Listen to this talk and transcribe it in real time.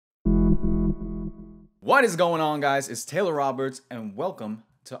What is going on, guys? It's Taylor Roberts, and welcome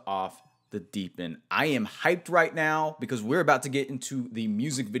to Off the Deep End. I am hyped right now because we're about to get into the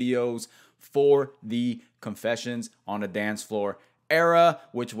music videos for the Confessions on a Dance Floor era,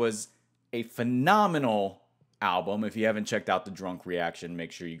 which was a phenomenal album. If you haven't checked out the Drunk Reaction,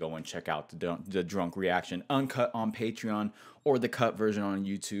 make sure you go and check out the Drunk Reaction uncut on Patreon or the cut version on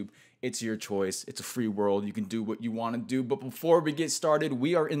YouTube. It's your choice. It's a free world. You can do what you want to do. But before we get started,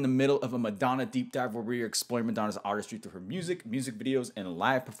 we are in the middle of a Madonna Deep Dive where we are exploring Madonna's artistry through her music videos, and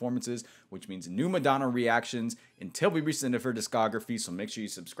live performances, which means new Madonna reactions until we reach the end of her discography. So make sure you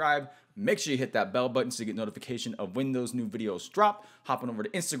subscribe. Make sure you hit that bell button so you get notification of when those new videos drop. Hop on over to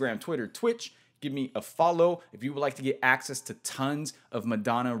Instagram, Twitter, Twitch. Give me a follow if you would like to get access to tons of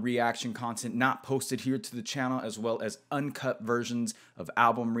Madonna reaction content not posted here to the channel, as well as uncut versions of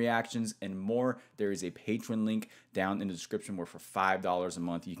album reactions and more. There is a Patreon link down in the description where for $5 a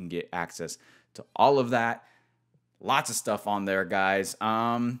month you can get access to all of that. Lots of stuff on there, guys.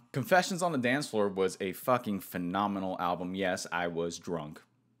 Confessions on the Dance Floor was a fucking phenomenal album. Yes, I was drunk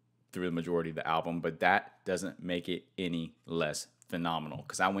through the majority of the album, but that doesn't make it any less phenomenal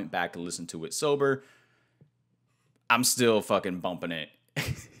because I went back and listened to it sober. I'm still fucking bumping it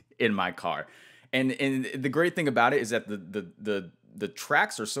in my car. And the great thing about it is that the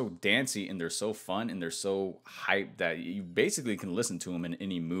tracks are so dancey and they're so fun and they're so hyped that you basically can listen to them in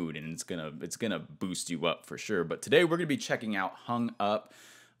any mood, and it's gonna boost you up for sure. But today we're gonna be checking out Hung Up,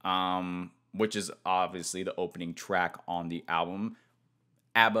 which is obviously the opening track on the album.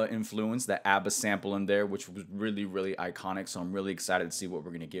 ABBA influence, that ABBA sample in there, which was really, really iconic. So I'm really excited to see what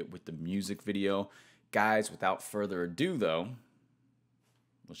we're going to get with the music video. Guys, without further ado, though,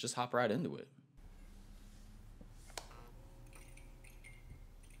 let's just hop right into it.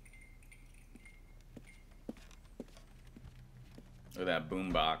 Look at that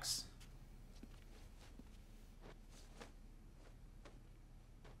boombox.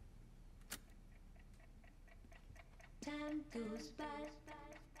 Time goes by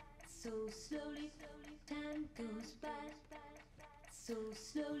so slowly. Time goes by so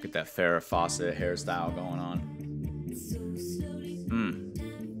slowly. Get that Farrah Fawcett hairstyle going on.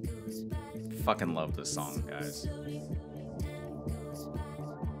 Fucking love this song, guys.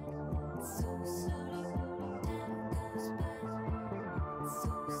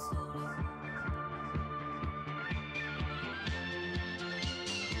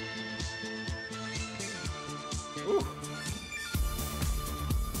 Ooh.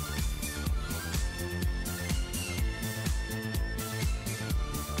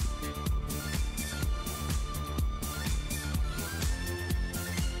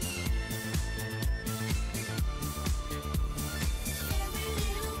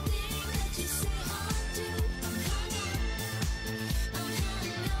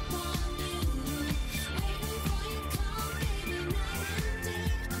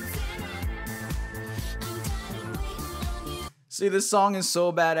 See, this song is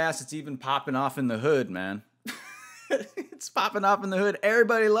so badass, it's even popping off in the hood, man. It's popping off in the hood.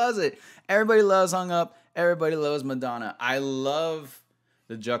 Everybody loves it. Everybody loves Hung Up. Everybody loves Madonna. I love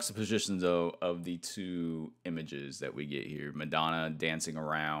the juxtaposition, though, of the two images that we get here. Madonna dancing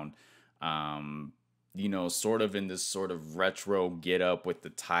around, you know, sort of in this sort of retro get-up with the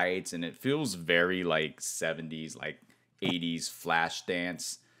tights, and it feels very, like, 70s, like, 80s flash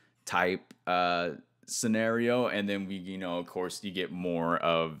dance type scenario. And then we, you know, of course you get more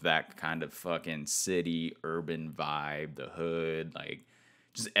of that kind of fucking city urban vibe, the hood, like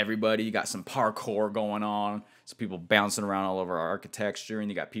just everybody. You got some parkour going on, some people bouncing around all over our architecture, and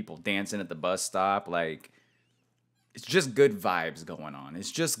you got people dancing at the bus stop. Like, it's just good vibes going on.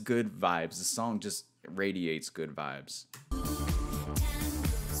 It's just good vibes. The song just radiates good vibes.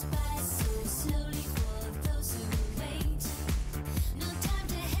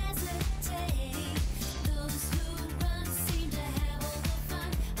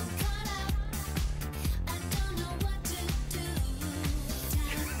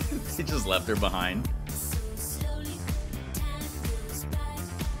 He just left her behind.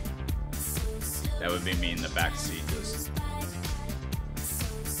 That would be me in the back seat. Just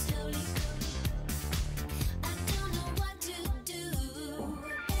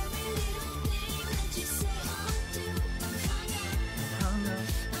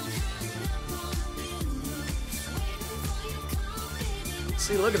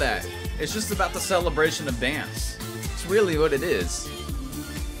see, look at that. It's just about the celebration of dance. It's really what it is.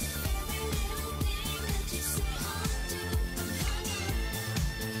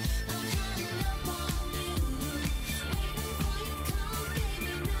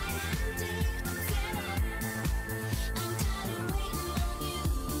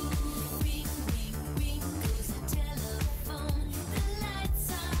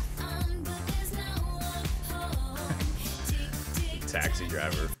 taxi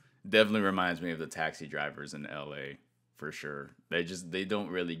driver. Definitely reminds me of the taxi drivers in LA for sure. They don't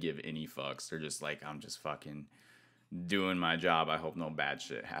really give any fucks. They're just like, I'm just fucking doing my job. I hope no bad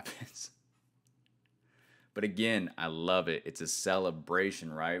shit happens. But again, I love it. It's a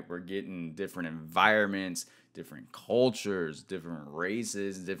celebration, right? We're getting different environments, different cultures, different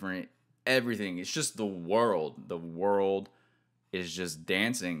races, different everything. It's just the world. The world is just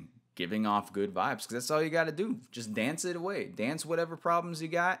dancing, giving off good vibes. Because that's all you got to do. Just dance it away. Dance whatever problems you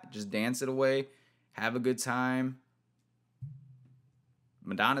got. Just dance it away. Have a good time.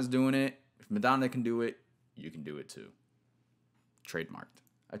 Madonna's doing it. If Madonna can do it, you can do it too. Trademarked.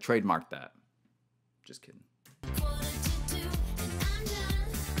 I trademarked that. Just kidding.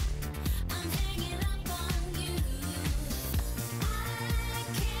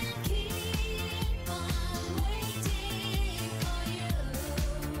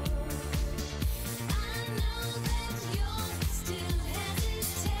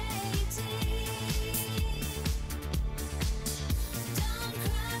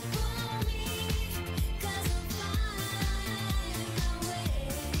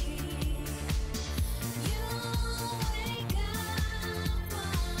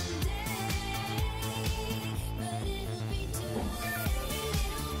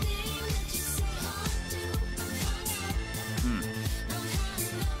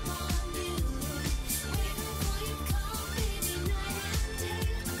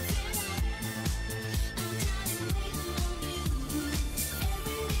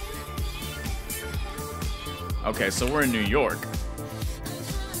 Okay, so we're in New York.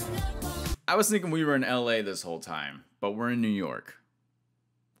 I was thinking we were in LA this whole time, but we're in New York.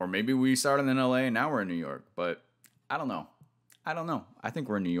 Or maybe we started in LA and now we're in New York, but I don't know. I think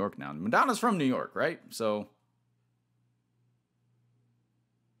we're in New York now. Madonna's from New York, right? So,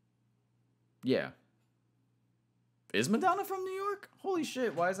 yeah. Is Madonna from New York? Holy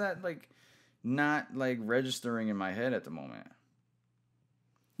shit, why is that, like, not, like, registering in my head at the moment?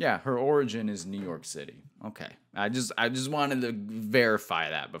 Yeah, her origin is New York City. Okay. I just wanted to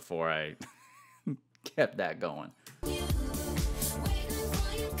verify that before I kept that going.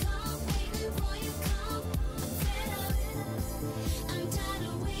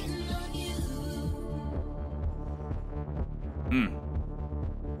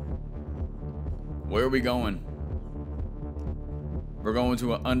 Where are we going? We're going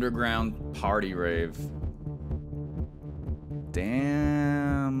to an underground party rave.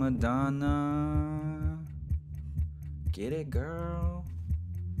 Damn, Madonna. Get it, girl.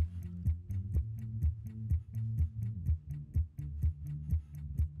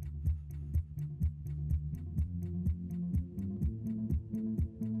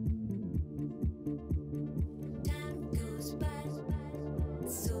 Time goes by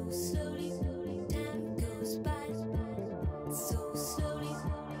so slowly. Time goes by so slowly.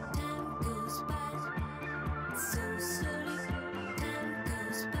 Time goes by so slowly. Time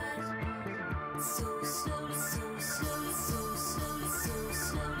goes by so slowly, so slowly, so slowly, so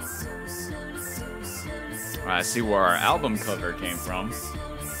slowly, so slowly, so slowly, so I see where our album cover came from.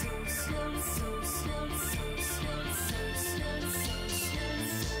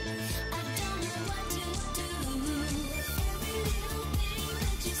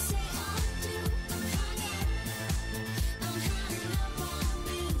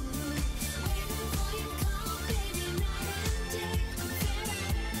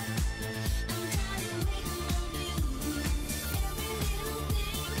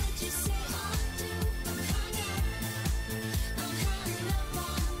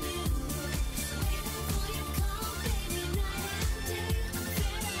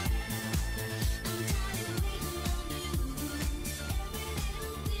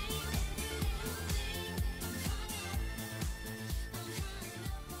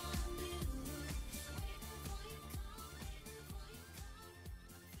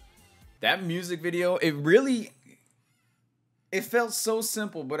 That music video, it felt so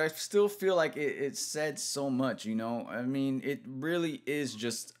simple, but I still feel like it said so much, you know? I mean, it really is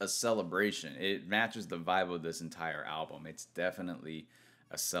just a celebration. It matches the vibe of this entire album. It's definitely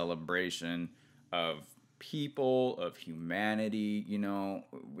a celebration of people, of humanity, you know?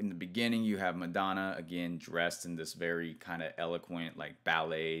 In the beginning, you have Madonna, again, dressed in this very kind of eloquent, like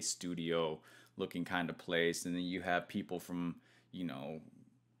ballet studio looking kind of place. And then you have people from, you know,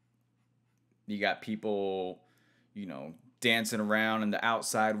 you got people, you know, dancing around in the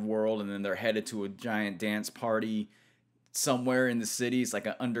outside world, and then they're headed to a giant dance party somewhere in the city. It's like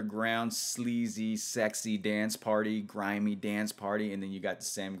an underground, sleazy, sexy dance party, grimy dance party. And then you got the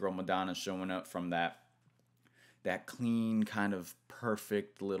same girl Madonna showing up from that clean, kind of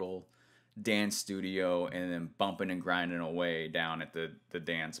perfect little dance studio and then bumping and grinding away down at the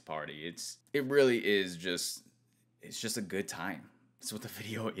dance party. It really is just, it's just a good time. That's what the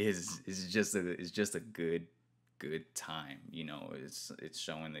video is. It's just a good time. You know, it's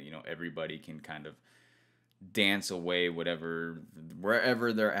showing that, you know, everybody can kind of dance away wherever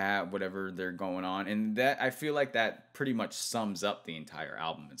they're at, whatever they're going on. And that, I feel like that pretty much sums up the entire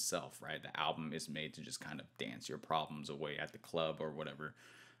album itself, right? The album is made to just kind of dance your problems away at the club or whatever.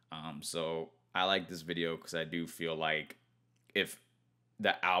 So I like this video because I do feel like if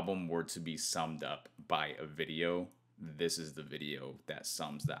the album were to be summed up by a video, this is the video that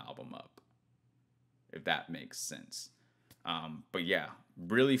sums the album up, if that makes sense. But yeah,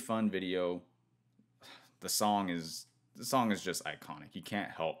 really fun video. The song is just iconic. You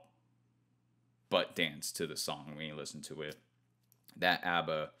can't help but dance to the song when you listen to it. That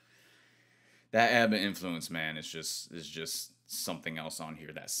ABBA influence, man, is just something else on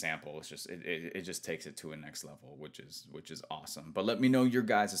here. That sample, it just takes it to a next level, which is awesome. But let me know your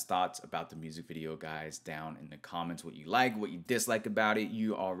guys' thoughts about the music video, guys, down in the comments. What you like, what you dislike about it.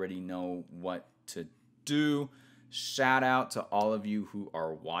 You already know what to do. Shout out to all of you who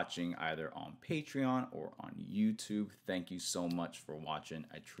are watching either on Patreon or on YouTube. Thank you so much for watching.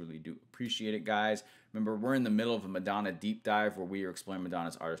 I truly do appreciate it, guys. Remember, we're in the middle of a Madonna Deep Dive where we are exploring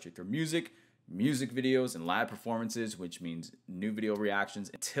Madonna's artistry through music videos, and live performances, which means new video reactions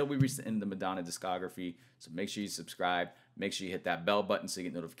until we reach the end of the Madonna discography. So make sure you subscribe. Make sure you hit that bell button so you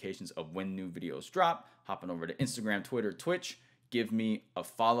get notifications of when new videos drop. Hopping over to Instagram, Twitter, Twitch. Give me a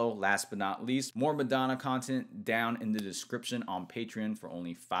follow. Last but not least, more Madonna content down in the description on Patreon for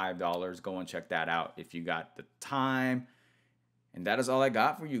only $5. Go and check that out if you got the time. And that is all I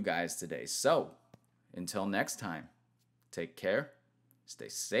got for you guys today. So until next time, take care, stay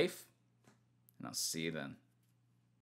safe, and I'll see you then.